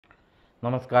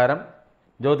നമസ്കാരം.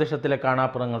 ജ്യോതിഷത്തിലെ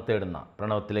കാണാപ്പുറങ്ങൾ തേടുന്ന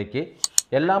പ്രണവത്തിലേക്ക്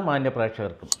എല്ലാ മാന്യ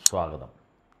പ്രേക്ഷകർക്കും സ്വാഗതം.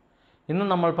 ഇന്ന്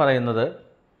നമ്മൾ പറയുന്നത്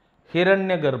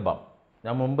ഹിരണ്യഗർഭം.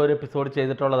 ഞാൻ മുമ്പ് ഒരു എപ്പിസോഡ്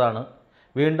ചെയ്തിട്ടുള്ളതാണ്.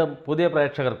 വീണ്ടും പുതിയ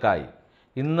പ്രേക്ഷകർക്കായി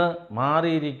ഇന്ന്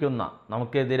മാറിയിരിക്കുന്ന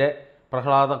നമുക്കെതിരെ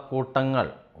പ്രഹ്ലാദക്കൂട്ടങ്ങൾ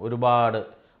ഒരുപാട്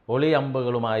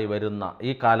ഒളിയമ്പുകളുമായി വരുന്ന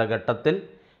ഈ കാലഘട്ടത്തിൽ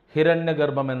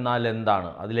ഹിരണ്യഗർഭം എന്നാൽ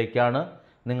എന്താണ്, അതിലേക്കാണ്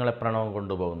നിങ്ങളെ പ്രണവം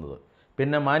കൊണ്ടുപോകുന്നത്.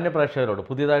 പിന്നെ മാന്യ പ്രേക്ഷകരോട്,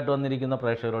 പുതിയതായിട്ട് വന്നിരിക്കുന്ന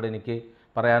പ്രേക്ഷകരോട് എനിക്ക്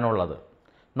പറയാനുള്ളത്,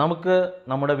 നമുക്ക്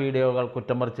നമ്മുടെ വീഡിയോകൾ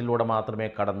കുറ്റം പറച്ചിലൂടെ മാത്രമേ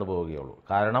കടന്നു പോവുകയുള്ളൂ.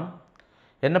 കാരണം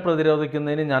എന്നെ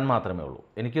പ്രതിരോധിക്കുന്നതിന് ഞാൻ മാത്രമേ ഉള്ളൂ.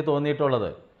 എനിക്ക് തോന്നിയിട്ടുള്ളത്,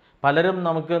 പലരും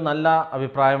നമുക്ക് നല്ല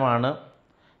അഭിപ്രായമാണ്,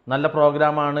 നല്ല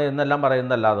പ്രോഗ്രാമാണ് എന്നെല്ലാം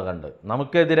പറയുന്നതല്ലാതെ കണ്ട്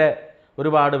നമുക്കെതിരെ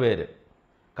ഒരുപാട് പേര്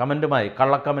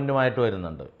കള്ളക്കമൻറ്റുമായിട്ട്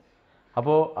വരുന്നുണ്ട്.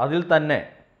 അപ്പോൾ അതിൽ തന്നെ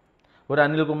ഒരു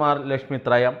അനിൽകുമാർ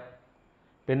ലക്ഷ്മിത്രയം,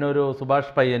 പിന്നെ ഒരു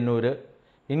സുഭാഷ് പയ്യന്നൂർ,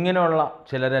 ഇങ്ങനെയുള്ള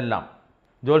ചിലരെല്ലാം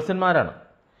ജ്യോത്സ്യന്മാരാണ്.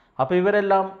 അപ്പോൾ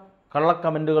ഇവരെല്ലാം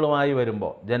കള്ളക്കമൻറ്റുകളുമായി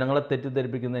വരുമ്പോൾ, ജനങ്ങളെ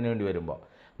തെറ്റിദ്ധരിപ്പിക്കുന്നതിന് വേണ്ടി വരുമ്പോൾ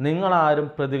നിങ്ങളാരും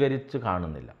പ്രതികരിച്ച്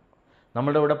കാണുന്നില്ല.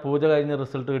 നമ്മുടെ ഇവിടെ പൂജ കഴിഞ്ഞ്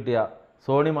റിസൾട്ട് കിട്ടിയ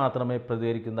സോണി മാത്രമേ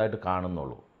പ്രതികരിക്കുന്നതായിട്ട്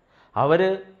കാണുന്നുള്ളൂ. അവർ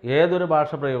ഏതൊരു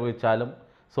ഭാഷ പ്രയോഗിച്ചാലും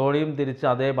സോണിയും തിരിച്ച്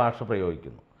അതേ ഭാഷ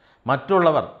പ്രയോഗിക്കുന്നു.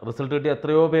 മറ്റുള്ളവർ റിസൾട്ട് കിട്ടിയ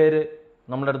എത്രയോ പേര്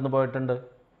നമ്മുടെ അടുത്ത് പോയിട്ടുണ്ട്.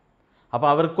 അപ്പോൾ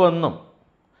അവർക്കൊന്നും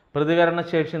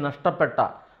പ്രതികരണശേഷി നഷ്ടപ്പെട്ട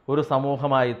ഒരു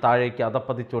സമൂഹമായി താഴേക്ക്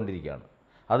അധപ്പതിച്ചുകൊണ്ടിരിക്കുകയാണ്.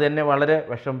 അത് എന്നെ വളരെ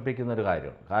വിഷമിപ്പിക്കുന്നൊരു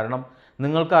കാര്യമാണ്. കാരണം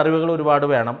നിങ്ങൾക്ക് അറിവുകൾ ഒരുപാട്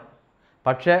വേണം,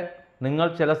 പക്ഷേ നിങ്ങൾ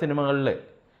ചില സിനിമകളിൽ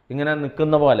ഇങ്ങനെ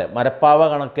നിൽക്കുന്ന പോലെ മരപ്പാവ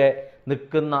കണക്കെ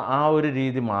നിൽക്കുന്ന ആ ഒരു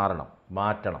രീതി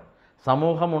മാറ്റണം.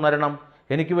 സമൂഹം ഉണരണം.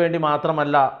 എനിക്ക് വേണ്ടി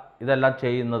മാത്രമല്ല ഇതെല്ലാം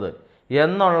ചെയ്യുന്നത്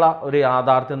എന്നുള്ള ഒരു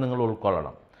യാഥാർത്ഥ്യം നിങ്ങൾ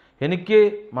ഉൾക്കൊള്ളണം. എനിക്ക്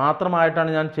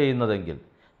മാത്രമായിട്ടാണ് ഞാൻ ചെയ്യുന്നതെങ്കിൽ,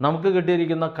 നമുക്ക്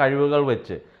കിട്ടിയിരിക്കുന്ന കഴിവുകൾ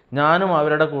വെച്ച് ഞാനും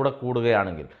അവരുടെ കൂടെ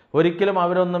കൂടുകയാണെങ്കിൽ ഒരിക്കലും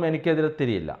അവരൊന്നും എനിക്കെതിരെ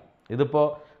തിരിയില്ല. ഇതിപ്പോൾ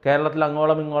കേരളത്തിൽ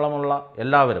അങ്ങോളം ഇങ്ങോളമുള്ള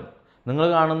എല്ലാവരും നിങ്ങൾ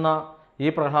കാണുന്ന ഈ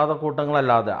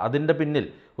പ്രഹ്ലാദക്കൂട്ടങ്ങളല്ലാതെ അതിൻ്റെ പിന്നിൽ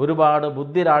ഒരുപാട്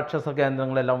ബുദ്ധിരാക്ഷസ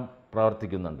കേന്ദ്രങ്ങളെല്ലാം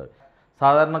പ്രവർത്തിക്കുന്നുണ്ട്.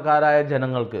 സാധാരണക്കാരായ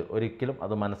ജനങ്ങൾക്ക് ഒരിക്കലും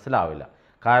അത് മനസ്സിലാവില്ല.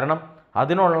 കാരണം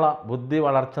അതിനുള്ള ബുദ്ധി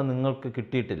വളർച്ച നിങ്ങൾക്ക്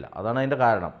കിട്ടിയിട്ടില്ല. അതാണ് അതിൻ്റെ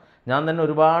കാരണം. ഞാൻ തന്നെ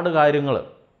ഒരുപാട് കാര്യങ്ങൾ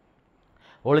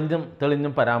ഒളിഞ്ഞും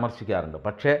തെളിഞ്ഞും പരാമർശിക്കാറുണ്ട്.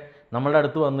 പക്ഷേ നമ്മളുടെ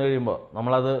അടുത്ത് വന്നു കഴിയുമ്പോൾ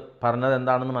നമ്മളത് പറഞ്ഞത്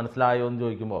എന്താണെന്ന് മനസ്സിലായോ എന്ന്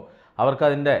ചോദിക്കുമ്പോൾ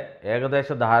അവർക്കതിൻ്റെ ഏകദേശ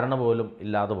ധാരണ പോലും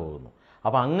ഇല്ലാതെ പോകുന്നു.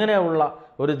 അപ്പോൾ അങ്ങനെയുള്ള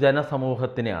ഒരു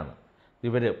ജനസമൂഹത്തിനെയാണ്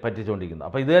ഇവർ പറ്റിച്ചുകൊണ്ടിരിക്കുന്നത്.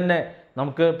 അപ്പോൾ ഇത് തന്നെ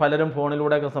നമുക്ക് പലരും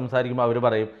ഫോണിലൂടെയൊക്കെ സംസാരിക്കുമ്പോൾ അവർ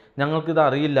പറയും, ഞങ്ങൾക്കിത്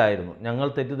അറിയില്ലായിരുന്നു, ഞങ്ങൾ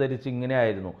തെറ്റിദ്ധരിച്ച്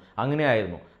ഇങ്ങനെയായിരുന്നു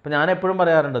അങ്ങനെയായിരുന്നു. അപ്പോൾ ഞാൻ എപ്പോഴും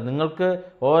പറയാറുണ്ട്, നിങ്ങൾക്ക്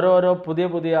ഓരോരോ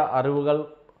പുതിയ അറിവുകൾ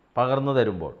പകർന്നു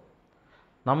തരുമ്പോൾ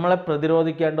നമ്മളെ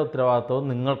പ്രതിരോധിക്കേണ്ട ഉത്തരവാദിത്വം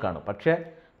നിങ്ങൾക്കാണ്. പക്ഷേ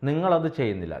നിങ്ങളത്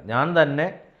ചെയ്യുന്നില്ല. ഞാൻ തന്നെ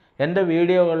എൻ്റെ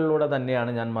വീഡിയോകളിലൂടെ തന്നെയാണ്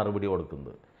ഞാൻ മറുപടി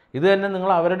കൊടുക്കുന്നത്. ഇത് തന്നെ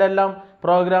നിങ്ങൾ അവരുടെ എല്ലാം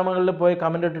പ്രോഗ്രാമുകളിൽ പോയി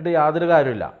കമൻ്റ് ഇട്ടിട്ട് യാതൊരു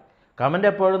കാര്യമില്ല. കമൻ്റ്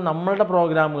എപ്പോഴും നമ്മളുടെ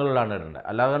പ്രോഗ്രാമുകളിലാണ് ഇടേണ്ടത്.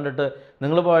 അല്ലാതെ കണ്ടിട്ട്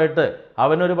നിങ്ങൾ പോയിട്ട്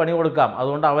അവനൊരു പണി കൊടുക്കാം,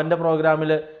 അതുകൊണ്ട് അവൻ്റെ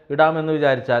പ്രോഗ്രാമിൽ ഇടാമെന്ന്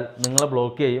വിചാരിച്ചാൽ നിങ്ങളെ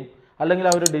ബ്ലോക്ക് ചെയ്യും, അല്ലെങ്കിൽ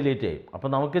അവർ ഡിലീറ്റ് ചെയ്യും. അപ്പോൾ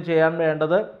നമുക്ക് ചെയ്യാൻ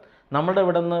വേണ്ടത്, നമ്മുടെ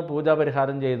ഇവിടെ നിന്ന്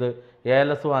പൂജാപരിഹാരം ചെയ്ത്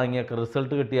ALS വാങ്ങിയൊക്കെ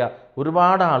റിസൾട്ട് കിട്ടിയ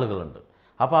ഒരുപാട് ആളുകളുണ്ട്.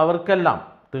 അപ്പോൾ അവർക്കെല്ലാം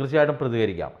തീർച്ചയായിട്ടും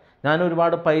പ്രതികരിക്കാം. ഞാൻ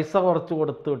ഒരുപാട് പൈസ കുറച്ച്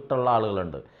കൊടുത്തിട്ടുള്ള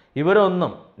ആളുകളുണ്ട്.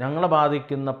 ഇവരൊന്നും ഞങ്ങളെ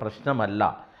ബാധിക്കുന്ന പ്രശ്നമല്ല.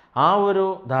 ആ ഒരു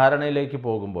ധാരണയിലേക്ക്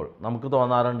പോകുമ്പോൾ നമുക്ക്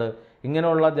തോന്നാറുണ്ട്,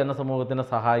 ഇങ്ങനെയുള്ള ജനസമൂഹത്തിനെ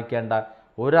സഹായിക്കേണ്ട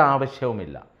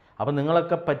ഒരാവശ്യവുമില്ല. അപ്പോൾ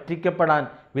നിങ്ങളൊക്കെ പറ്റിക്കപ്പെടാൻ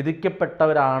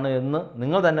വിധിക്കപ്പെട്ടവരാണ് എന്ന്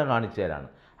നിങ്ങൾ തന്നെ കാണിച്ചു തരാണ്.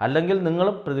 അല്ലെങ്കിൽ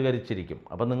നിങ്ങളും പ്രതികരിച്ചിരിക്കും.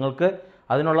 അപ്പോൾ നിങ്ങൾക്ക്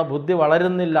അതിനുള്ള ബുദ്ധി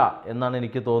വളരുന്നില്ല എന്നാണ്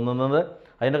എനിക്ക് തോന്നുന്നത്.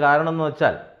 അതിൻ്റെ കാരണം എന്ന്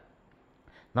വെച്ചാൽ,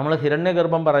 നമ്മൾ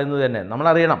ഹിരണ്യഗർഭം പറയുന്നത് തന്നെ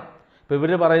നമ്മളറിയണം. ഇപ്പോൾ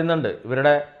ഇവർ പറയുന്നുണ്ട്,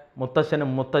 ഇവരുടെ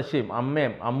മുത്തശ്ശനും മുത്തശ്ശിയും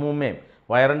അമ്മയും അമ്മൂമ്മയും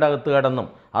വയറിൻ്റെ അകത്ത് കിടന്നും,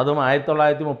 അതും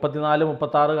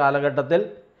 1934-36 കാലഘട്ടത്തിൽ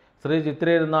ശ്രീ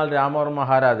ചിത്തിരയിരുന്നാൾ രാമവർമ്മ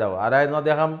മഹാരാജാവ്, ആരായിരുന്നു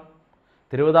അദ്ദേഹം?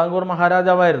 തിരുവിതാംകൂർ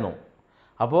മഹാരാജാവായിരുന്നു.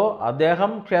 അപ്പോൾ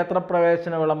അദ്ദേഹം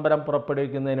ക്ഷേത്രപ്രവേശന വിളംബരം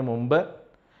പുറപ്പെടുവിക്കുന്നതിന് മുമ്പ്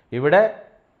ഇവിടെ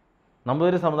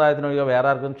നമ്പൂതിരി സമുദായത്തിനൊഴികെ വേറെ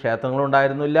ആർക്കും ക്ഷേത്രങ്ങളും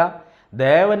ഉണ്ടായിരുന്നില്ല.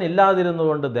 ദേവൻ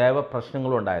ഇല്ലാതിരുന്നുകൊണ്ട്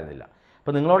ദേവപ്രശ്നങ്ങളും ഉണ്ടായിരുന്നില്ല.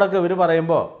 അപ്പോൾ നിങ്ങളോടൊക്കെ ഇവർ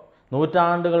പറയുമ്പോൾ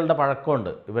നൂറ്റാണ്ടുകളുടെ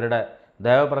പഴക്കമുണ്ട് ഇവരുടെ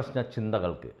ദേവപ്രശ്ന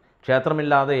ചിന്തകൾക്ക്.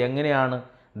 ക്ഷേത്രമില്ലാതെ എങ്ങനെയാണ്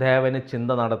ദേവന്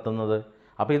ചിന്ത നടത്തുന്നത്?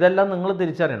 അപ്പോൾ ഇതെല്ലാം നിങ്ങൾ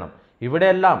തിരിച്ചറിയണം.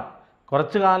 ഇവിടെയെല്ലാം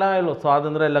കുറച്ച് കാലമായുള്ളൂ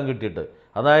സ്വാതന്ത്ര്യം എല്ലാം കിട്ടിയിട്ട്.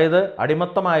 അതായത്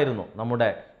അടിമത്തമായിരുന്നു നമ്മുടെ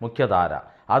മുഖ്യധാര.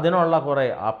 അതിനുള്ള കുറേ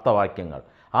ആപ്തവാക്യങ്ങൾ,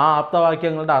 ആ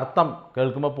ആപ്തവാക്യങ്ങളുടെ അർത്ഥം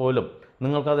കേൾക്കുമ്പോൾ പോലും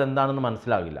നിങ്ങൾക്കത് എന്താണെന്ന്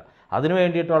മനസ്സിലാകില്ല. അതിനു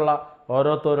വേണ്ടിയിട്ടുള്ള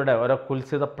ഓരോരുത്തരുടെ ഓരോ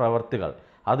കുൽസിത പ്രവൃത്തികൾ,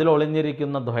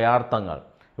 അതിലൊളിഞ്ഞിരിക്കുന്ന ദ്വയാർത്ഥങ്ങൾ.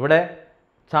 ഇവിടെ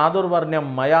ചാതുർവർണ്ണ്യം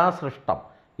മയാ സൃഷ്ടം,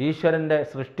 ഈശ്വരൻ്റെ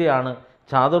സൃഷ്ടിയാണ്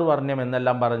ചാതുർവർണ്ണ്യം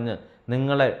എന്നെല്ലാം പറഞ്ഞ്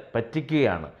നിങ്ങളെ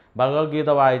പറ്റിക്കുകയാണ്. ഭഗവത്ഗീത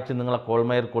വായിച്ച് നിങ്ങളെ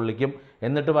കോൾമയർ കൊള്ളിക്കും.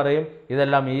 എന്നിട്ട് പറയും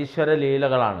ഇതെല്ലാം ഈശ്വര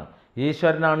ലീലകളാണ്,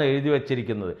 ഈശ്വരനാണ് എഴുതി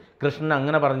വച്ചിരിക്കുന്നത്. കൃഷ്ണൻ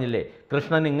അങ്ങനെ പറഞ്ഞില്ലേ,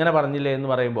 കൃഷ്ണൻ ഇങ്ങനെ പറഞ്ഞില്ലേ എന്ന്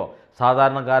പറയുമ്പോൾ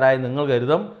സാധാരണക്കാരായ നിങ്ങൾ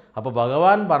കരുതും അപ്പോൾ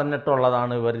ഭഗവാൻ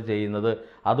പറഞ്ഞിട്ടുള്ളതാണ് ഇവർ ചെയ്യുന്നത്.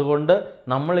 അതുകൊണ്ട്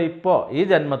നമ്മളിപ്പോൾ ഈ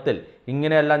ജന്മത്തിൽ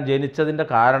ഇങ്ങനെയെല്ലാം ജനിച്ചതിൻ്റെ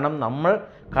കാരണം നമ്മൾ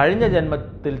കഴിഞ്ഞ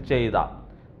ജന്മത്തിൽ ചെയ്ത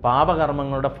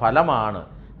പാപകർമ്മങ്ങളുടെ ഫലമാണ്.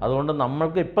 അതുകൊണ്ട്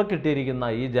നമ്മൾക്ക് ഇപ്പോൾ കിട്ടിയിരിക്കുന്ന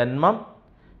ഈ ജന്മം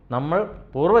നമ്മൾ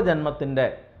പൂർവ്വജന്മത്തിൻ്റെ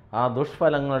ആ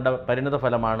ദുഷ്ഫലങ്ങളുടെ പരിണിത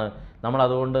ഫലമാണ്. നമ്മൾ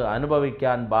അതുകൊണ്ട്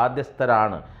അനുഭവിക്കാൻ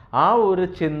ബാധ്യസ്ഥരാണ്. ആ ഒരു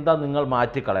ചിന്ത നിങ്ങൾ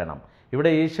മാറ്റിക്കളയണം.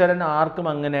 ഇവിടെ ഈശ്വരൻ ആർക്കും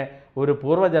അങ്ങനെ ഒരു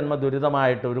പൂർവ്വജന്മ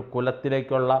ദുരിതമായിട്ട് ഒരു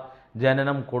കുലത്തിലേക്കുള്ള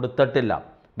ജനനം കൊടുത്തിട്ടില്ല.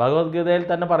 ഭഗവത്ഗീതയിൽ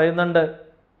തന്നെ പറയുന്നുണ്ട്.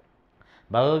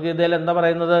 ഭഗവത്ഗീതയിൽ എന്താ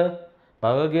പറയുന്നത്?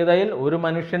 ഭഗവത്ഗീതയിൽ ഒരു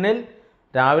മനുഷ്യനിൽ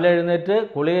രാവിലെ എഴുന്നേറ്റ്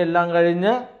കുളിയെല്ലാം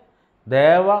കഴിഞ്ഞ്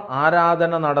ദേവ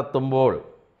ആരാധന നടത്തുമ്പോൾ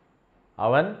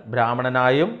അവൻ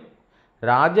ബ്രാഹ്മണനായും,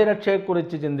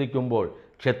 രാജ്യരക്ഷയെക്കുറിച്ച് ചിന്തിക്കുമ്പോൾ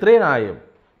ക്ഷത്രിയനായും,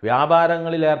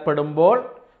 വ്യാപാരങ്ങളിൽ ഏർപ്പെടുമ്പോൾ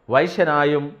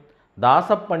വൈശ്യനായും,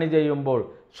 ദാസപ്പണി ചെയ്യുമ്പോൾ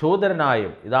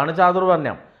ശൂദ്രനായും, ഇതാണ്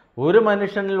ചാതുർവർണ്ണ്യം. ഒരു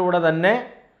മനുഷ്യനിലൂടെ തന്നെ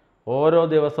ഓരോ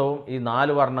ദിവസവും ഈ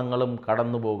 4 വർണ്ണങ്ങളും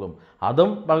കടന്നു പോകും.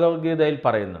 അതും ഭഗവത്ഗീതയിൽ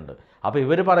പറയുന്നുണ്ട്. അപ്പോൾ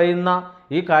ഇവർ പറയുന്ന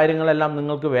ഈ കാര്യങ്ങളെല്ലാം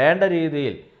നിങ്ങൾക്ക് വേണ്ട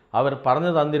രീതിയിൽ അവർ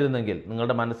പറഞ്ഞു തന്നിരുന്നെങ്കിൽ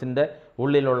നിങ്ങളുടെ മനസ്സിൻ്റെ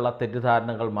ഉള്ളിലുള്ള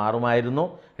തെറ്റിദ്ധാരണകൾ മാറുമായിരുന്നു.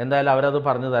 എന്തായാലും അവരത്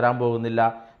പറഞ്ഞു തരാൻ പോകുന്നില്ല.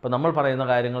 അപ്പോൾ നമ്മൾ പറയുന്ന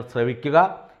കാര്യങ്ങൾ ശ്രവിക്കുക,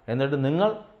 എന്നിട്ട് നിങ്ങൾ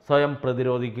സ്വയം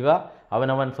പ്രതിരോധിക്കുക.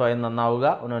 അവനവൻ സ്വയം നന്നാവുക,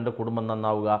 അവനവൻ്റെ കുടുംബം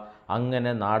നന്നാവുക,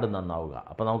 അങ്ങനെ നാട് നന്നാവുക.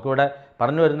 അപ്പോൾ നമുക്കിവിടെ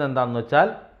പറഞ്ഞു വരുന്നത് എന്താണെന്ന് വെച്ചാൽ,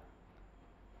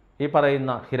 ഈ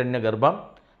പറയുന്ന ഹിരണ്യഗർഭം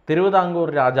തിരുവിതാംകൂർ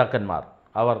രാജാക്കന്മാർ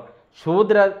അവർ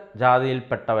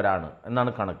ശൂദ്രജാതിയിൽപ്പെട്ടവരാണ്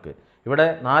എന്നാണ് കണക്ക്. ഇവിടെ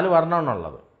 4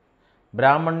 വർണ്ണമാണുള്ളത്: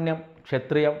 ബ്രാഹ്മണ്യം,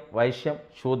 ക്ഷത്രിയം, വൈശ്യം,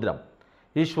 ശൂദ്രം.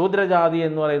 ഈ ശൂദ്രജാതി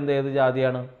എന്ന് പറയുന്നത് ഏത്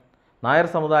ജാതിയാണ്? നായർ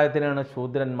സമുദായത്തിനെയാണ്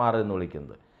ശൂദ്രന്മാർ എന്ന്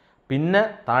വിളിക്കുന്നത്. പിന്നെ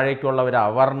താഴേക്കുള്ളവർ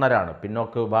അവർണരാണ്,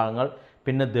 പിന്നോക്ക വിഭാഗങ്ങൾ.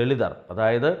 പിന്നെ ദളിതർ,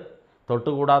 അതായത്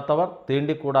തൊട്ടുകൂടാത്തവർ,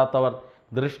 തീണ്ടിക്കൂടാത്തവർ,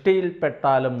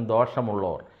 ദൃഷ്ടിയിൽപ്പെട്ടാലും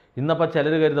ദോഷമുള്ളവർ. ഇന്നിപ്പോൾ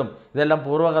ചിലർ കരുതും ഇതെല്ലാം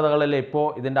പൂർവ്വകഥകളല്ലേ, ഇപ്പോൾ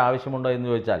ഇതിൻ്റെ ആവശ്യമുണ്ടോ എന്ന്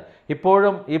ചോദിച്ചാൽ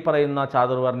ഇപ്പോഴും ഈ പറയുന്ന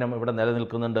ചാതുർവർണ്ണ്യം ഇവിടെ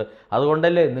നിലനിൽക്കുന്നുണ്ട്.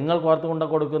 അതുകൊണ്ടല്ലേ നിങ്ങൾ കോർത്തുകൊണ്ട്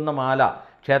കൊടുക്കുന്ന മാല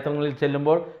ക്ഷേത്രങ്ങളിൽ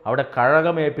ചെല്ലുമ്പോൾ അവിടെ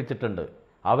കഴകമേൽപ്പിച്ചിട്ടുണ്ട്.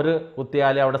 അവർ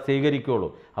കുത്തിയാലേ അവിടെ സ്വീകരിക്കുകയുള്ളൂ.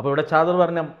 അപ്പോൾ ഇവിടെ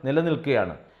ചാതുർവർണ്ണ്യം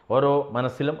നിലനിൽക്കുകയാണ്. ഓരോ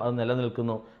മനസ്സിലും അത്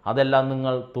നിലനിൽക്കുന്നു. അതെല്ലാം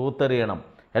നിങ്ങൾ തൂത്തെറിയണം.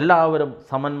 എല്ലാവരും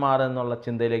സമന്മാർ എന്നുള്ള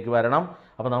ചിന്തയിലേക്ക് വരണം.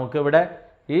 അപ്പോൾ നമുക്കിവിടെ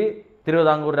ഈ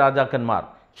തിരുവിതാംകൂർ രാജാക്കന്മാർ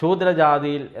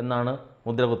ശൂദ്രജാതിയിൽ എന്നാണ്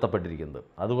മുദ്ര കുത്തപ്പെട്ടിരിക്കുന്നത്.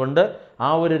 അതുകൊണ്ട് ആ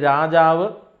ഒരു രാജാവ്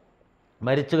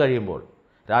മരിച്ചു കഴിയുമ്പോൾ,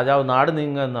 രാജാവ് നാട്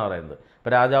നീങ്ങുക എന്ന് പറയുന്നത്,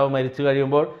 ഇപ്പോൾ രാജാവ് മരിച്ചു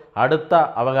കഴിയുമ്പോൾ അടുത്ത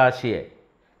അവകാശിയെ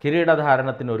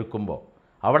കിരീടധാരണത്തിന് ഒരുക്കുമ്പോൾ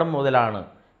അവിടെ മുതലാണ്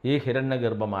ഈ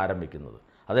ഹിരണ്യഗർഭം ആരംഭിക്കുന്നത്.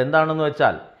 അതെന്താണെന്ന്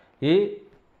വെച്ചാൽ, ഈ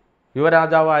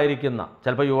യുവരാജാവായിരിക്കുന്ന,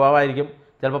 ചിലപ്പോൾ യുവാവായിരിക്കും,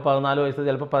 ചിലപ്പോൾ 14 വയസ്സ്,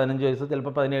 ചിലപ്പോൾ 15 വയസ്സ്,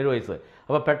 ചിലപ്പോൾ 17 വയസ്സ്.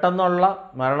 അപ്പോൾ പെട്ടെന്നുള്ള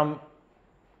മരണം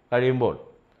കഴിയുമ്പോൾ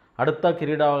അടുത്ത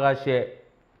കിരീടാവകാശിയെ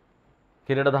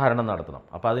കിരീടധാരണം നടത്തണം.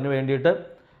 അപ്പോൾ അതിന് വേണ്ടിയിട്ട്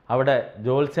അവിടെ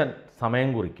ജ്യോത്സ്യൻ സമയം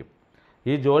കുറിക്കും.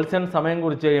 ഈ ജ്യോത്സ്യൻ സമയം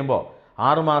കുറിച്ച് കഴിയുമ്പോൾ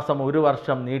 6 മാസം, 1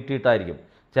 വർഷം നീട്ടിയിട്ടായിരിക്കും,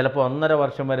 ചിലപ്പോൾ 1.5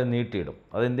 വർഷം വരെ നീട്ടിയിടും.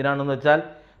 അതെന്തിനാണെന്ന് വെച്ചാൽ,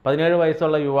 17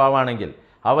 വയസ്സുള്ള യുവാവാണെങ്കിൽ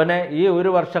അവനെ ഈ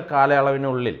 1 വർഷ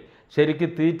കാലയളവിനുള്ളിൽ ശരിക്ക്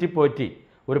തീറ്റിപ്പോറ്റി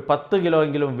ഒരു 10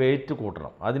 കിലോയെങ്കിലും വെയിറ്റ്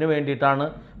കൂട്ടണം. അതിനു വേണ്ടിയിട്ടാണ്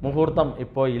മുഹൂർത്തം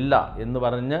ഇപ്പോൾ ഇല്ല എന്ന്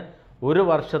പറഞ്ഞ് 1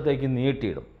 വർഷത്തേക്ക്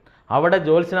നീട്ടിയിടും. അവിടെ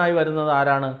ജ്യോത്സ്യനായി വരുന്നത്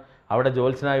ആരാണ്? അവിടെ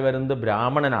ജ്യോത്സ്യനായി വരുന്നത്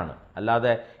ബ്രാഹ്മണനാണ്.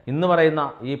 അല്ലാതെ ഇന്ന് പറയുന്ന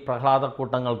ഈ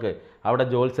പ്രഹ്ലാദക്കൂട്ടങ്ങൾക്ക് അവിടെ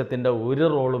ജ്യോത്സ്യത്തിൻ്റെ ഒരു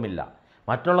റോളുമില്ല.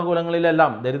 മറ്റുള്ള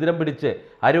കുലങ്ങളിലെല്ലാം ദരിദ്രം പിടിച്ച്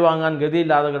അരി വാങ്ങാൻ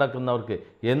ഗതിയില്ലാതെ കിടക്കുന്നവർക്ക്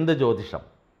എന്ത് ജ്യോതിഷം?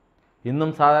 ഇന്നും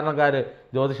സാധാരണക്കാർ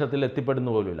ജ്യോതിഷത്തിൽ എത്തിപ്പെടുന്ന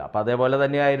പോലുമില്ല. അപ്പോൾ അതേപോലെ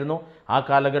തന്നെയായിരുന്നു ആ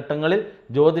കാലഘട്ടങ്ങളിൽ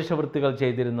ജ്യോതിഷവൃത്തികൾ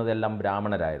ചെയ്തിരുന്നതെല്ലാം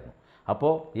ബ്രാഹ്മണരായിരുന്നു.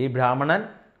 അപ്പോൾ ഈ ബ്രാഹ്മണൻ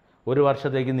 1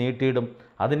 വർഷത്തേക്ക് നീട്ടിയിടും.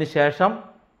 അതിനുശേഷം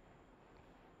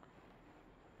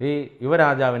ഈ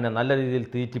യുവരാജാവിനെ നല്ല രീതിയിൽ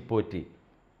തീറ്റിപ്പോറ്റി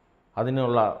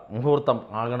അതിനുള്ള മുഹൂർത്തം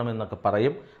ആകണമെന്നൊക്കെ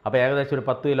പറയും. അപ്പോൾ ഏകദേശം ഒരു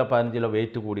 10 കിലോ 15 കിലോ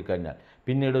വെയിറ്റ് കൂടിക്കഴിഞ്ഞാൽ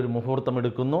പിന്നീട് ഒരു മുഹൂർത്തം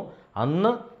എടുക്കുന്നു.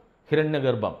 അന്ന്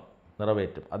ഹിരണ്യഗർഭം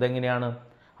നിറവേറ്റും. അതെങ്ങനെയാണ്?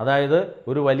 അതായത്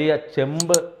ഒരു വലിയ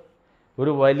ചെമ്പ്,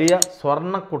 ഒരു വലിയ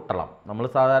സ്വർണ്ണക്കുട്ടളം, നമ്മൾ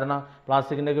സാധാരണ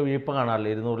പ്ലാസ്റ്റിക്കിൻ്റെയൊക്കെ വീപ്പ് കാണാറില്ല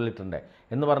 200 ലിറ്ററിൻ്റെ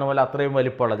എന്ന് പറഞ്ഞ പോലെ അത്രയും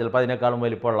വലിപ്പമുള്ള, ചിലപ്പോൾ അതിനേക്കാളും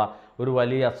വലിപ്പമുള്ള ഒരു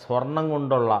വലിയ സ്വർണം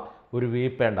കൊണ്ടുള്ള ഒരു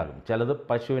വീപ്പ ഉണ്ടാക്കും. ചിലത്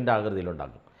പശുവിൻ്റെ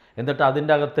ആകൃതിയിലുണ്ടാക്കും. എന്നിട്ട്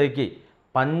അതിൻ്റെ അകത്തേക്ക്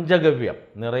പഞ്ചഗവ്യം,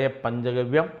 നിറയെ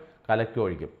പഞ്ചഗവ്യം കലക്കി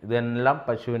ഒഴിക്കും. ഇതെല്ലാം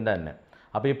പശുവിൻ്റെ തന്നെ.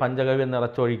 അപ്പോൾ ഈ പഞ്ചഗവ്യം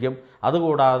നിറച്ചൊഴിക്കും.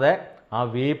 അതുകൂടാതെ ആ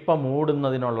വീപ്പ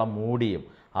മൂടുന്നതിനുള്ള മൂടിയും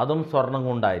അതും സ്വർണം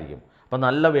കൊണ്ടായിരിക്കും. അപ്പോൾ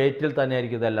നല്ല വെയിറ്റിൽ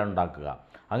തന്നെയായിരിക്കും ഇതെല്ലാം ഉണ്ടാക്കുക.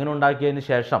 അങ്ങനെ ഉണ്ടാക്കിയതിന്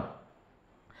ശേഷം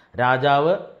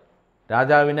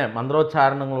രാജാവിനെ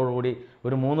മന്ത്രോച്ചാരണങ്ങളോടുകൂടി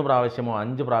ഒരു 3 പ്രാവശ്യമോ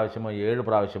 5 പ്രാവശ്യമോ 7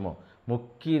 പ്രാവശ്യമോ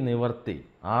മുക്കി നിവർത്തി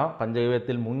ആ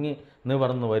പഞ്ചഗവ്യത്തിൽ മുങ്ങി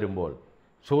നിവർന്നു വരുമ്പോൾ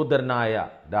ശൂദ്രനായ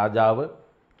രാജാവ്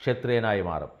ക്ഷത്രിയനായി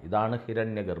മാറും. ഇതാണ്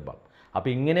ഹിരണ്യഗർഭം. അപ്പോൾ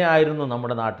ഇങ്ങനെയായിരുന്നു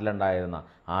നമ്മുടെ നാട്ടിലുണ്ടായിരുന്ന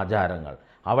ആചാരങ്ങൾ.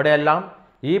 അവിടെയെല്ലാം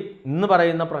ഈ ഇന്ന്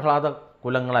പറയുന്ന പ്രഹ്ലാദ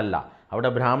കുലങ്ങളല്ല, അവിടെ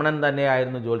ബ്രാഹ്മണൻ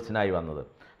തന്നെയായിരുന്നു ജ്യോത്സ്യനായി വന്നത്.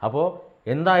 അപ്പോൾ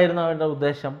എന്തായിരുന്നു അവരുടെ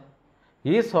ഉദ്ദേശം?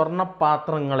 ഈ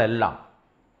സ്വർണ്ണപാത്രങ്ങളെല്ലാം,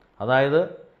 അതായത്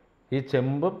ഈ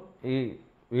ചെമ്പും ഈ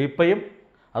വീപ്പയും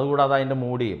അതുകൂടാതെ അതിൻ്റെ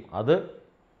മൂടിയും അത്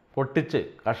പൊട്ടിച്ച്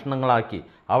കഷ്ണങ്ങളാക്കി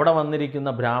അവിടെ വന്നിരിക്കുന്ന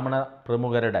ബ്രാഹ്മണ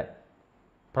പ്രമുഖരുടെ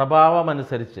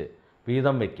പ്രഭാവമനുസരിച്ച്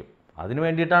വീതം വയ്ക്കും. അതിനു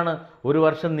വേണ്ടിയിട്ടാണ് ഒരു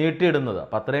വർഷം നീട്ടിയിടുന്നത്.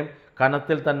 അപ്പം അത്രയും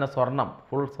കനത്തിൽ തന്നെ സ്വർണം,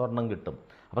 ഫുൾ സ്വർണം കിട്ടും.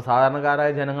 അപ്പോൾ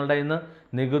സാധാരണക്കാരായ ജനങ്ങളുടെ ഇന്ന്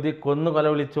നികുതി കൊല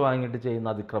വിളിച്ച് വാങ്ങിയിട്ട് ചെയ്യുന്ന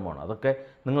അതിക്രമമാണ്. അതൊക്കെ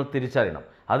നിങ്ങൾ തിരിച്ചറിയണം.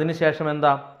 അതിനുശേഷം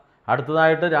എന്താ,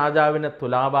 അടുത്തതായിട്ട് രാജാവിനെ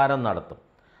തുലാഭാരം നടത്തും.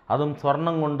 അതും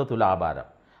സ്വർണം കൊണ്ട് തുലാഭാരം.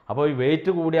 അപ്പോൾ ഈ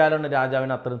വെയിറ്റ് കൂടിയാലാണ്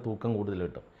രാജാവിന് അത്രയും തൂക്കം കൂടുതൽ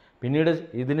കിട്ടും. പിന്നീട്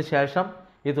ഇതിന് ശേഷം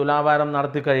ഈ തുലാഭാരം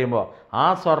നടത്തി കഴിയുമ്പോൾ ആ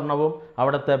സ്വർണവും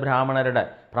അവിടുത്തെ ബ്രാഹ്മണരുടെ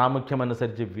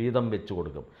പ്രാമുഖ്യമനുസരിച്ച് വീതം വെച്ചു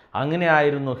കൊടുക്കും.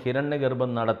 അങ്ങനെയായിരുന്നു ഹിരണ്യഗർഭം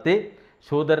നടത്തി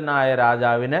ശൂദ്രനായ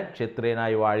രാജാവിനെ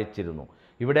ക്ഷത്രിയനായി വാഴിച്ചിരുന്നു.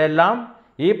 ഇവിടെയെല്ലാം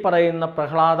ഈ പറയുന്ന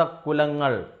പ്രഹ്ലാദ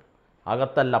കുലങ്ങൾ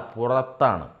അകത്തല്ല,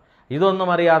 പുറത്താണ്. ഇതൊന്നും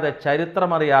അറിയാതെ,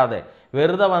 ചരിത്രമറിയാതെ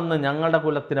വെറുതെ വന്ന് ഞങ്ങളുടെ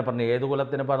കുലത്തിനെ പറഞ്ഞു. ഏത്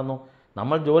കുലത്തിനെ പറഞ്ഞു?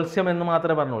 നമ്മൾ ജ്യോത്സ്യം എന്ന്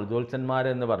മാത്രമേ പറഞ്ഞുള്ളൂ,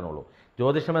 ജ്യോത്സ്യന്മാരെന്ന് പറഞ്ഞുള്ളൂ.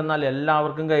 ജ്യോതിഷം എന്നാൽ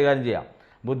എല്ലാവർക്കും കൈകാര്യം ചെയ്യാം,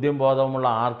 ബുദ്ധിയും ബോധവുമുള്ള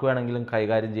ആർക്ക് വേണമെങ്കിലും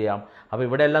കൈകാര്യം ചെയ്യാം. അപ്പോൾ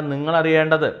ഇവിടെയെല്ലാം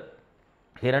നിങ്ങളറിയേണ്ടത്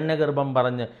ഹിരണ്യഗർഭം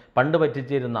പറഞ്ഞ് പണ്ട്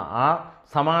പറ്റിച്ചിരുന്ന ആ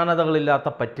സമാനതകളില്ലാത്ത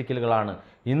പറ്റിക്കലുകളാണ്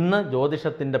ഇന്ന്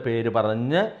ജ്യോതിഷത്തിൻ്റെ പേര്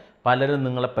പറഞ്ഞ് പലരും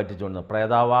നിങ്ങളെ പറ്റിച്ചുകൊണ്ടിരുന്നത്.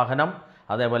 പ്രേതാവാഹനം,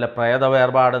 അതേപോലെ പ്രേത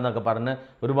വേർപാട് എന്നൊക്കെ പറഞ്ഞ്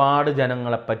ഒരുപാട്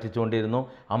ജനങ്ങളെ പറ്റിച്ചുകൊണ്ടിരുന്നു.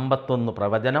 51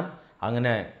 പ്രവചനം,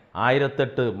 അങ്ങനെ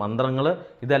 1008 മന്ത്രങ്ങൾ,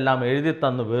 ഇതെല്ലാം എഴുതി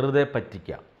തന്ന് വെറുതെ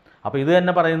പറ്റിക്കുക. അപ്പോൾ ഇത്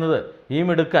തന്നെ പറയുന്നത്, ഈ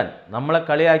മിടുക്കൻ നമ്മളെ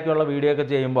കളിയാക്കിയുള്ള വീഡിയോ ഒക്കെ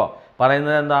ചെയ്യുമ്പോൾ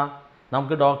പറയുന്നത് എന്താ,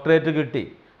 നമുക്ക് ഡോക്ടറേറ്റ് കിട്ടി.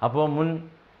 അപ്പോൾ മുൻ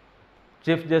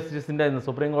ചീഫ് ജസ്റ്റിസിൻ്റെ ഇന്ന്,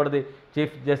 സുപ്രീം കോടതി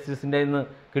ചീഫ് ജസ്റ്റിസിൻ്റെ ഇന്ന്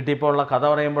കിട്ടിയപ്പോൾ ഉള്ള കഥ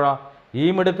പറയുമ്പോഴാണ്, ഈ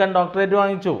മിടുക്കൻ ഡോക്ടറേറ്റ്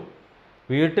വാങ്ങിച്ചു,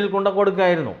 വീട്ടിൽ കൊണ്ടു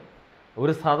കൊടുക്കായിരുന്നു,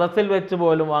 ഒരു സദസ്സിൽ വെച്ച്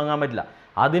പോലും വാങ്ങാൻ പറ്റില്ല.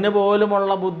 അതിന്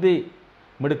പോലുമുള്ള ബുദ്ധി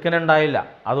മിടുക്കനുണ്ടായില്ല.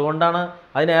 അതുകൊണ്ടാണ്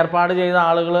അതിന് ഏർപ്പാട് ചെയ്ത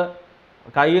ആളുകൾ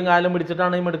കൈയും കാലും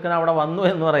പിടിച്ചിട്ടാണ് ഈ മിടുക്കൻ അവിടെ വന്നു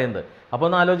എന്ന് പറയുന്നത്. അപ്പോൾ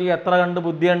ഒന്ന് ആലോചിക്കുക, എത്ര കണ്ട്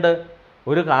ബുദ്ധിയുണ്ട്.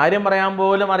 ഒരു കാര്യം പറയാൻ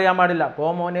പോലും അറിയാൻ പാടില്ല.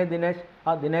 മോനെ ദിനേശ്,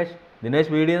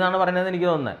 ദിനേശ് വീഡിയോ എന്നാണ് പറയുന്നത് എനിക്ക്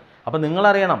തോന്നുന്നത്. അപ്പോൾ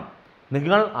നിങ്ങളറിയണം,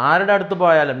 നിങ്ങൾ ആരുടെ അടുത്ത്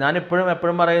പോയാലും, ഞാൻ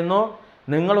എപ്പോഴും പറയുന്നു,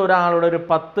 നിങ്ങൾ ഒരാളുടെ ഒരു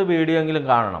 10 വീഡിയോ എങ്കിലും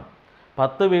കാണണം.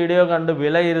 10 വീഡിയോ കണ്ട്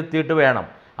വിലയിരുത്തിയിട്ട് വേണം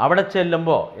അവിടെ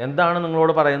ചെല്ലുമ്പോൾ എന്താണ്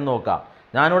നിങ്ങളോട് പറയുന്നത് നോക്കുക.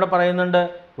 ഞാനിവിടെ പറയുന്നുണ്ട്,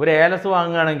 ഒരു ഏലസ്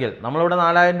വാങ്ങുകയാണെങ്കിൽ നമ്മളിവിടെ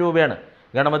 4000 രൂപയാണ്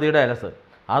ഗണപതിയുടെ ഏലസ്.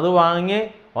 അത് വാങ്ങി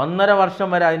 1.5 വർഷം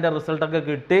വരെ അതിൻ്റെ റിസൾട്ടൊക്കെ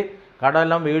കിട്ടി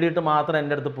കടമെല്ലാം വീടിയിട്ട് മാത്രം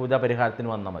എൻ്റെ അടുത്ത് പൂജാ പരിഹാരത്തിന്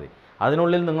വന്നാൽ മതി.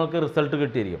 അതിനുള്ളിൽ നിങ്ങൾക്ക് റിസൾട്ട്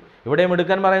കിട്ടിയിരിക്കും. ഇവിടെ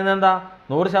മിടുക്കൻ പറയുന്നത് എന്താ,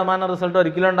 100% റിസൾട്ട്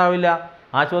ഒരിക്കലും ഉണ്ടാവില്ല.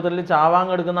 ആശുപത്രിയിൽ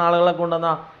ചാവാങ് എടുക്കുന്ന ആളുകളെ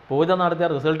കൊണ്ടുവന്നാൽ പൂജ നടത്തിയ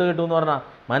റിസൾട്ട് കിട്ടുമെന്ന് പറഞ്ഞാൽ,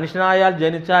 മനുഷ്യനായാൽ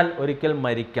ജനിച്ചാൽ ഒരിക്കൽ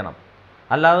മരിക്കണം.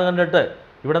 അല്ലാതെ കണ്ടിട്ട്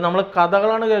ഇവിടെ നമ്മൾ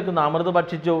കഥകളാണ് കേൾക്കുന്നത്. അമൃത്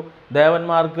ഭക്ഷിച്ചു,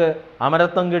 ദേവന്മാർക്ക്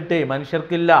അമരത്വം കിട്ടി,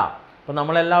 മനുഷ്യർക്കില്ല. അപ്പോൾ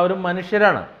നമ്മളെല്ലാവരും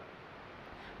മനുഷ്യരാണ്.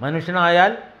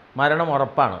 മനുഷ്യനായാൽ മരണം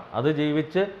ഉറപ്പാണ്. അത്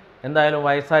ജീവിച്ച് എന്തായാലും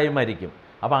വയസ്സായി മരിക്കും.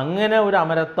 അപ്പോൾ അങ്ങനെ ഒരു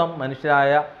അമരത്വം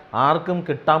മനുഷ്യരായ ആർക്കും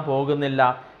കിട്ടാൻ പോകുന്നില്ല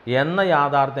എന്ന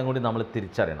യാഥാർത്ഥ്യം കൂടി നമ്മൾ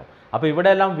തിരിച്ചറിയണം. അപ്പോൾ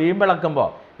ഇവിടെയെല്ലാം വീമ്പിളക്കുമ്പോൾ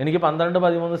എനിക്ക്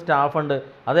 12-13 സ്റ്റാഫുണ്ട്,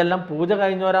 അതെല്ലാം പൂജ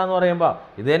കഴിഞ്ഞവരാന്ന് പറയുമ്പോൾ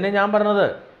ഇത് തന്നെ ഞാൻ പറഞ്ഞത്,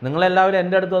 നിങ്ങളെല്ലാവരും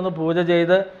എൻ്റെ അടുത്ത് വന്ന് പൂജ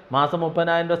ചെയ്ത് മാസം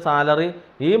 30,000 രൂപ സാലറി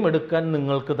ഈ മിടുക്കൻ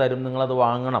നിങ്ങൾക്ക് തരും, നിങ്ങളത്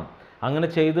വാങ്ങണം. അങ്ങനെ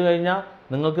ചെയ്തു കഴിഞ്ഞാൽ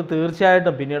നിങ്ങൾക്ക്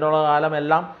തീർച്ചയായിട്ടും പിന്നീടുള്ള കാലം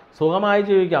എല്ലാം സുഖമായി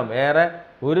ജീവിക്കാം. വേറെ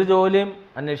ഒരു ജോലിയും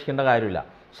അന്വേഷിക്കേണ്ട കാര്യമില്ല.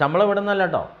 ശമ്പളം ഇടുന്നല്ല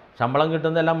കേട്ടോ, ശമ്പളം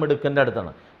കിട്ടുന്നതെല്ലാം മിടുക്കൻ്റെ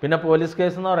അടുത്താണ്. പിന്നെ പോലീസ്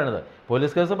കേസ് എന്ന് പറയുന്നത്,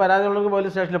 പോലീസ് കേസ് പരാതിയുള്ളവർക്ക്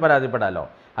പോലീസ് സ്റ്റേഷനിൽ പരാതിപ്പെടാമല്ലോ.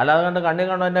 അല്ലാതെ കണ്ട് കണ്ണി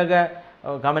കണ്ടവൻ്റെയൊക്കെ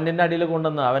കമൻറ്റിൻ്റെ അടിയിൽ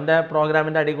കൊണ്ടുവന്ന്, അവൻ്റെ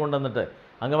പ്രോഗ്രാമിൻ്റെ അടിയിൽ കൊണ്ടുവന്നിട്ട്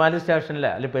അങ്കമാലി സ്റ്റേഷനിലെ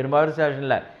അല്ലെങ്കിൽ പെരുമ്പാവൂർ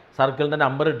സ്റ്റേഷനിലെ സർക്കിളിൻ്റെ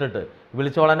നമ്പർ ഇട്ടിട്ട്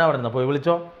വിളിച്ചോളാനാണ് പറയുന്നത്. പോയി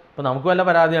വിളിച്ചോ. അപ്പോൾ നമുക്ക് വല്ല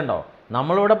പരാതി ഉണ്ടോ?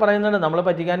 നമ്മളിവിടെ പറയുന്നുണ്ട്, നമ്മൾ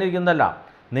പറ്റിക്കാനിരിക്കുന്നതല്ല.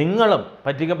 നിങ്ങളും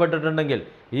പറ്റിക്കപ്പെട്ടിട്ടുണ്ടെങ്കിൽ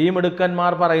ഈ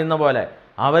മിടുക്കന്മാർ പറയുന്ന പോലെ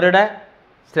അവരുടെ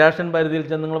സ്റ്റേഷൻ പരിധിയിൽ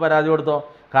ചെന്ന് നിങ്ങൾ പരാതി കൊടുത്തോ.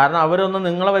 കാരണം അവരൊന്നും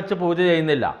നിങ്ങളെ വെച്ച് പൂജ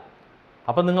ചെയ്യുന്നില്ല.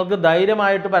 അപ്പം നിങ്ങൾക്ക്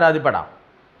ധൈര്യമായിട്ട് പരാതിപ്പെടാം.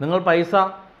 നിങ്ങൾ പൈസ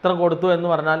ഇത്ര കൊടുത്തു എന്ന്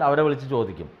പറഞ്ഞാൽ അവരെ വിളിച്ച്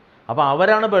ചോദിക്കും. അപ്പോൾ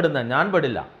അവരാണ് പെടുന്നത്, ഞാൻ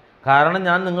പെടില്ല. കാരണം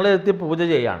ഞാൻ നിങ്ങളെ എത്തി പൂജ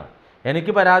ചെയ്യാണ്.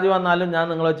 എനിക്ക് പരാതി വന്നാലും ഞാൻ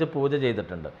നിങ്ങളെ വെച്ച് പൂജ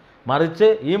ചെയ്തിട്ടുണ്ട്. മറിച്ച്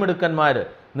ഈ മിടുക്കന്മാർ,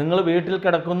 നിങ്ങൾ വീട്ടിൽ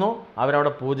കിടക്കുന്നു,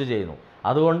 അവരവിടെ പൂജ ചെയ്യുന്നു.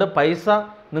 അതുകൊണ്ട് പൈസ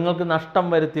നിങ്ങൾക്ക് നഷ്ടം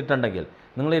വരുത്തിയിട്ടുണ്ടെങ്കിൽ,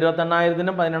 നിങ്ങൾ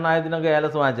 28,000-നും 18,000-നും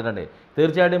ഏലസ് വാങ്ങിച്ചിട്ടുണ്ടെങ്കിൽ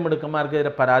തീർച്ചയായിട്ടും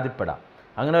മിടുക്കന്മാർക്കെതിരെ പരാതിപ്പെടാം.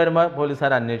 അങ്ങനെ വരുമ്പോൾ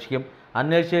പോലീസുകാർ അന്വേഷിക്കും.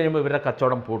 അന്വേഷിച്ച് കഴിയുമ്പോൾ ഇവരുടെ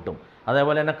കച്ചവടം പൂട്ടും.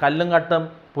 അതേപോലെ തന്നെ കല്ലും കട്ടും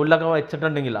പുല്ലൊക്കെ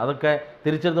വെച്ചിട്ടുണ്ടെങ്കിൽ അതൊക്കെ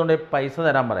തിരിച്ചെടുത്തുകൊണ്ട് പൈസ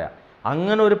തരാൻ പറയാം.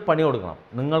 അങ്ങനെ ഒരു പണി കൊടുക്കണം,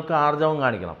 നിങ്ങൾക്ക് ആർജവം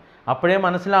കാണിക്കണം. അപ്പോഴേ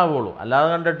മനസ്സിലാവുകയുള്ളൂ. അല്ലാതെ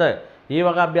കണ്ടിട്ട് ഈ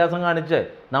വക അഭ്യാസം കാണിച്ച്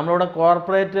നമ്മളിവിടെ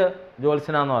കോർപ്പറേറ്റ്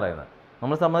ജ്യോത്സ്യനാന്ന് പറയുന്നത്.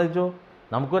 നമ്മൾ സമ്മതിച്ചു,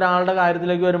 നമുക്കൊരാളുടെ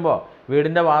കാര്യത്തിലേക്ക് വരുമ്പോൾ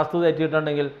വീടിൻ്റെ വാസ്തു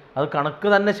തെറ്റിയിട്ടുണ്ടെങ്കിൽ അത് കണക്ക്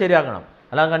തന്നെ ശരിയാക്കണം.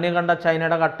 അല്ലാതെ കണ്ണി കണ്ട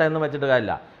ചൈനയുടെ കട്ട എന്ന് വെച്ചിട്ട്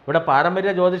കാര്യമില്ല. ഇവിടെ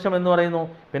പാരമ്പര്യ ജ്യോതിഷം എന്ന് പറയുന്നു,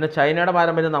 പിന്നെ ചൈനയുടെ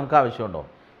പാരമ്പര്യം നമുക്ക് ആവശ്യമുണ്ടോ?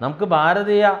 നമുക്ക്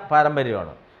ഭാരതീയ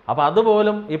പാരമ്പര്യമാണ്. അപ്പോൾ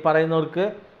അതുപോലും ഈ പറയുന്നവർക്ക്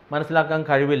മനസ്സിലാക്കാൻ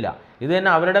കഴിവില്ല. ഇത് തന്നെ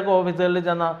അവരുടെയൊക്കെ ഓഫീസുകളിൽ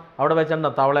ചെന്നാൽ അവിടെ വെച്ചിട്ടുണ്ട്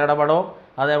തവളയുടെ പടവും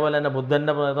അതേപോലെ തന്നെ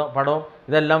ബുദ്ധൻ്റെ പടവും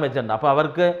ഇതെല്ലാം വെച്ചിട്ടുണ്ട്. അപ്പോൾ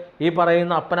അവർക്ക് ഈ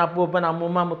പറയുന്ന അപ്പൻ, അപ്പൂപ്പൻ,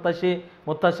 അമ്മൂമ്മ, മുത്തശ്ശി,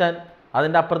 മുത്തശ്ശൻ,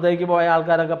 അതിൻ്റെ അപ്പുറത്തേക്ക് പോയ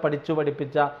ആൾക്കാരൊക്കെ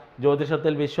പഠിപ്പിച്ച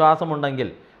ജ്യോതിഷത്തിൽ വിശ്വാസമുണ്ടെങ്കിൽ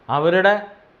അവരുടെ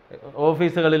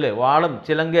ഓഫീസുകളിൽ വാളും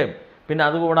ചിലങ്കയും പിന്നെ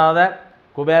അതുകൂടാതെ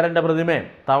കുബേരൻ്റെ പ്രതിമയും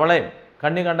തവളയും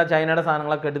കണ്ണി കണ്ട ചൈനയുടെ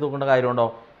സാധനങ്ങളൊക്കെ കെട്ടി തൂക്കേണ്ട കാര്യമുണ്ടോ?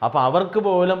 അപ്പോൾ അവർക്ക്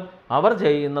പോലും അവർ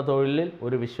ചെയ്യുന്ന തൊഴിലിൽ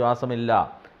ഒരു വിശ്വാസമില്ല.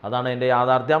 അതാണ് എൻ്റെ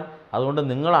യാഥാർത്ഥ്യം. അതുകൊണ്ട്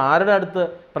നിങ്ങൾ ആരുടെ അടുത്ത്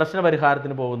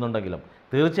പ്രശ്നപരിഹാരത്തിന് പോകുന്നുണ്ടെങ്കിലും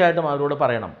തീർച്ചയായിട്ടും അവരോട്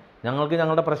പറയണം, ഞങ്ങൾക്ക്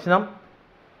ഞങ്ങളുടെ പ്രശ്നം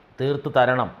തീർത്ത്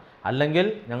തരണം, അല്ലെങ്കിൽ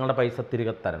ഞങ്ങളുടെ പൈസ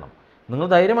തിരികെ തരണം. നിങ്ങൾ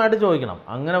ധൈര്യമായിട്ട് ചോദിക്കണം.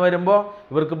 അങ്ങനെ വരുമ്പോൾ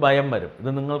ഇവർക്ക് ഭയം വരും. ഇത്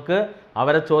നിങ്ങൾക്ക്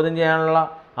അവരെ ചോദ്യം ചെയ്യാനുള്ള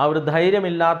ആ ഒരു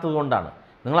ധൈര്യമില്ലാത്തത് കൊണ്ടാണ്.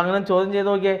 നിങ്ങളങ്ങനെ ചോദ്യം ചെയ്ത്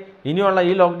നോക്കിയേ. ഇനിയുള്ള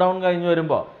ഈ ലോക്ക്ഡൗൺ കഴിഞ്ഞ്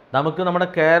വരുമ്പോൾ നമുക്ക് നമ്മുടെ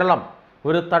കേരളം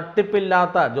ഒരു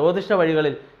തട്ടിപ്പില്ലാത്ത ജ്യോതിഷ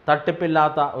വഴികളിൽ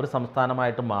തട്ടിപ്പില്ലാത്ത ഒരു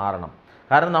സംസ്ഥാനമായിട്ട് മാറണം.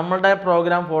 കാരണം നമ്മളുടെ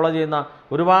പ്രോഗ്രാം ഫോളോ ചെയ്യുന്ന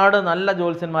ഒരുപാട് നല്ല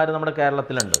ജ്യോത്സ്യന്മാർ നമ്മുടെ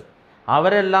കേരളത്തിലുണ്ട്.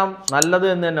 അവരെല്ലാം നല്ലത്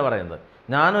എന്ന് തന്നെ പറയുന്നത്.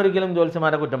 ഞാനൊരിക്കലും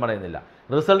ജ്യോത്സ്യന്മാരെ കുറ്റം പറയുന്നില്ല.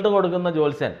 റിസൾട്ട് കൊടുക്കുന്ന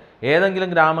ജ്യോത്സ്യൻ ഏതെങ്കിലും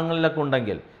ഗ്രാമങ്ങളിലൊക്കെ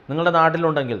ഉണ്ടെങ്കിൽ, നിങ്ങളുടെ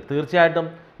നാട്ടിലുണ്ടെങ്കിൽ തീർച്ചയായിട്ടും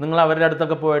നിങ്ങൾ അവരുടെ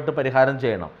അടുത്തൊക്കെ പോയിട്ട് പരിഹാരം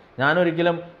ചെയ്യണം.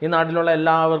 ഞാനൊരിക്കലും ഈ നാട്ടിലുള്ള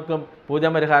എല്ലാവർക്കും പൂജ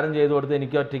പരിഹാരം ചെയ്തു കൊടുത്ത്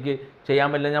എനിക്ക് ഒറ്റയ്ക്ക് ചെയ്യാൻ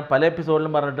പറ്റില്ല. ഞാൻ പല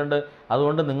എപ്പിസോഡിലും പറഞ്ഞിട്ടുണ്ട്.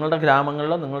 അതുകൊണ്ട് നിങ്ങളുടെ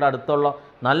ഗ്രാമങ്ങളിലോ നിങ്ങളുടെ അടുത്തുള്ള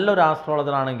നല്ലൊരു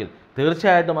ആസ്ട്രോളജറാണെങ്കിൽ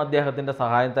തീർച്ചയായിട്ടും അദ്ദേഹത്തിൻ്റെ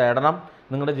സഹായം തേടണം.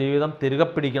 നിങ്ങളുടെ ജീവിതം തിരികെ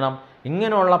പിടിക്കണം.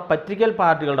 ഇങ്ങനെയുള്ള പറ്റിക്കൽ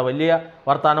പാർട്ടികളുടെ വലിയ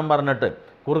വർത്തമാനം പറഞ്ഞിട്ട്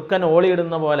കുറുക്കൻ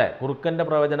ഓളിയിടുന്ന പോലെ, കുറുക്കൻ്റെ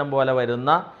പ്രവചനം പോലെ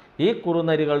വരുന്ന ഈ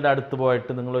കുറുനരികളുടെ അടുത്ത്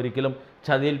പോയിട്ട് നിങ്ങൾ ഒരിക്കലും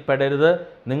ചതിയിൽപ്പെടരുത്.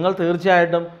 നിങ്ങൾ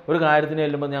തീർച്ചയായിട്ടും ഒരു കാര്യത്തിന്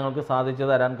ചെല്ലുമ്പോൾ ഞങ്ങൾക്ക് സാധിച്ചു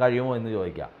തരാൻ കഴിയുമോ എന്ന്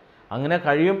ചോദിക്കുക. അങ്ങനെ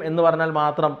കഴിയും എന്ന് പറഞ്ഞാൽ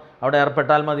മാത്രം അവിടെ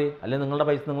ഏർപ്പെട്ടാൽ മതി. അല്ലെങ്കിൽ നിങ്ങളുടെ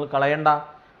പൈസ നിങ്ങൾ കളയണ്ട.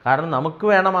 കാരണം നമുക്ക്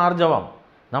വേണം ആർജവം.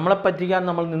 നമ്മളെ പറ്റിക്കാൻ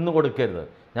നമ്മൾ നിന്ന് കൊടുക്കരുത്.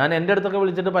 ഞാൻ എൻ്റെ അടുത്തൊക്കെ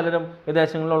വിളിച്ചിട്ട് പലരും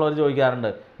വിദേശങ്ങളിലുള്ളവർ ചോദിക്കാറുണ്ട്,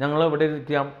 ഞങ്ങൾ ഇവിടെ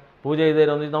ഇരിക്കാം പൂജ ചെയ്ത്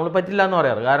തരുമെന്ന്. നമ്മൾ പറ്റില്ല എന്ന്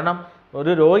പറയാറ്. കാരണം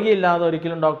ഒരു രോഗിയില്ലാതെ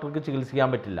ഒരിക്കലും ഡോക്ടർക്ക് ചികിത്സിക്കാൻ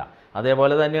പറ്റില്ല.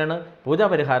 അതേപോലെ തന്നെയാണ് പൂജ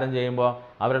പരിഹാരം ചെയ്യുമ്പോൾ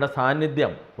അവരുടെ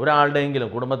സാന്നിധ്യം ഒരാളുടെയെങ്കിലും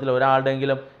കുടുംബത്തിൽ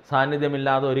ഒരാളുടെയെങ്കിലും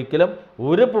സാന്നിധ്യമില്ലാതെ ഒരിക്കലും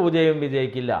ഒരു പൂജയും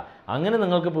വിജയിക്കില്ല. അങ്ങനെ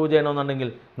നിങ്ങൾക്ക് പൂജ ചെയ്യണമെന്നുണ്ടെങ്കിൽ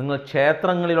നിങ്ങൾ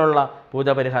ക്ഷേത്രങ്ങളിലുള്ള പൂജ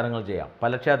പരിഹാരങ്ങൾ ചെയ്യാം.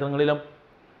 പല ക്ഷേത്രങ്ങളിലും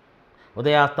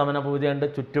ഉദയാസ്തമന പൂജയുണ്ട്,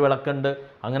 ചുറ്റുവിളക്കുണ്ട്,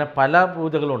 അങ്ങനെ പല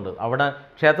പൂജകളുണ്ട്. അവിടെ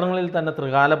ക്ഷേത്രങ്ങളിൽ തന്നെ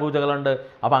ത്രികാല പൂജകളുണ്ട്.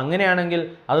 അപ്പോൾ അങ്ങനെയാണെങ്കിൽ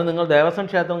അത് നിങ്ങൾ ദേവസ്വം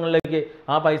ക്ഷേത്രങ്ങളിലേക്ക്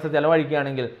ആ പൈസ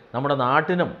ചിലവഴിക്കുകയാണെങ്കിൽ നമ്മുടെ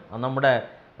നാട്ടിനും നമ്മുടെ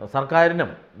സർക്കാരിനും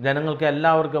ജനങ്ങൾക്ക്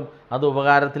എല്ലാവർക്കും അത്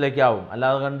ഉപകാരത്തിലേക്കാവും.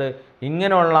 അല്ലാതെ കണ്ട്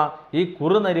ഇങ്ങനെയുള്ള ഈ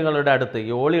കുറുനരികളുടെ അടുത്ത്,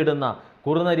 ഈ ഓളിയിടുന്ന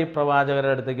കുറുനരി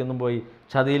പ്രവാചകരുടെ അടുത്തേക്കൊന്നും പോയി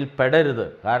ചതിയിൽ പെടരുത്.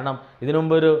 കാരണം ഇതിനു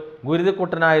മുമ്പ് ഒരു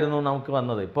ഗുരുതിക്കുട്ടനായിരുന്നു നമുക്ക്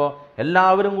വന്നത്. ഇപ്പോൾ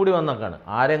എല്ലാവരും കൂടി വന്നേക്കാണ്.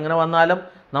 ആരെങ്ങനെ വന്നാലും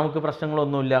നമുക്ക്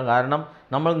പ്രശ്നങ്ങളൊന്നുമില്ല. കാരണം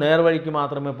നമ്മൾ നേർവഴിക്ക്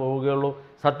മാത്രമേ പോവുകയുള്ളൂ.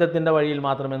 സത്യത്തിൻ്റെ വഴിയിൽ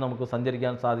മാത്രമേ നമുക്ക്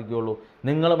സഞ്ചരിക്കാൻ സാധിക്കുകയുള്ളൂ.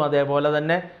 നിങ്ങളും അതേപോലെ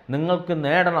തന്നെ നിങ്ങൾക്ക്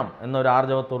നേടണം എന്നൊരു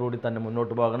ആർജവത്തോടുകൂടി തന്നെ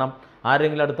മുന്നോട്ട് പോകണം.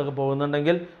 ആരെങ്കിലും അടുത്തൊക്കെ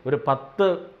പോകുന്നുണ്ടെങ്കിൽ ഒരു 10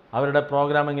 അവരുടെ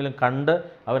പ്രോഗ്രാമെങ്കിലും കണ്ട്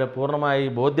അവരെ പൂർണ്ണമായി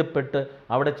ബോധ്യപ്പെട്ട്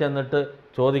അവിടെ ചെന്നിട്ട്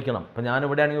ചോദിക്കണം. ഇപ്പം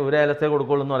ഞാനിവിടെയാണെങ്കിൽ ഒരു ഏലസേ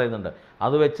കൊടുക്കുള്ളൂ എന്ന് പറയുന്നുണ്ട്.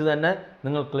 അത് വെച്ച് തന്നെ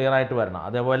നിങ്ങൾ ക്ലിയറായിട്ട് വരണം.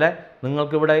 അതേപോലെ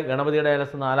നിങ്ങൾക്കിവിടെ ഗണപതിയുടെ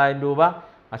ഏലസ് 4000 രൂപ,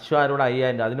 അശ്വാരൂടെ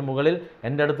 5000 രൂപ. അതിന് മുകളിൽ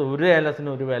എൻ്റെ അടുത്ത് ഒരു ഏലസിന്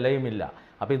ഒരു വിലയുമില്ല.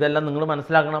 അപ്പോൾ ഇതെല്ലാം നിങ്ങൾ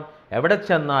മനസ്സിലാക്കണം. എവിടെ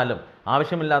ചെന്നാലും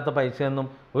ആവശ്യമില്ലാത്ത പൈസയൊന്നും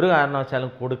ഒരു കാരണവശാലും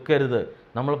കൊടുക്കരുത്.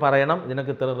 നമ്മൾ പറയണം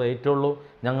ഇതിനൊക്കെ ഇത്ര റേറ്റ് ഉള്ളൂ,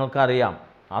 ഞങ്ങൾക്കറിയാം,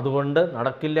 അതുകൊണ്ട്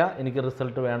നടക്കില്ല, എനിക്ക്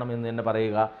റിസൾട്ട് വേണം എന്ന് തന്നെ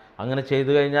പറയുക. അങ്ങനെ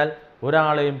ചെയ്തു കഴിഞ്ഞാൽ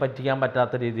ഒരാളെയും പറ്റിക്കാൻ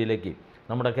പറ്റാത്ത രീതിയിലേക്ക്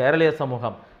നമ്മുടെ കേരളീയ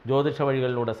സമൂഹം ജ്യോതിഷ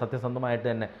വഴികളിലൂടെ സത്യസന്ധമായിട്ട്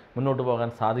തന്നെ മുന്നോട്ട്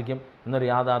പോകാൻ സാധിക്കും എന്നൊരു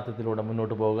യാഥാർത്ഥ്യത്തിലൂടെ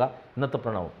മുന്നോട്ട് പോവുക. ഇന്നത്തെ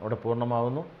പ്രണവം അവിടെ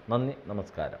പൂർണ്ണമാകുന്നു. നന്ദി,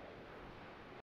 നമസ്കാരം.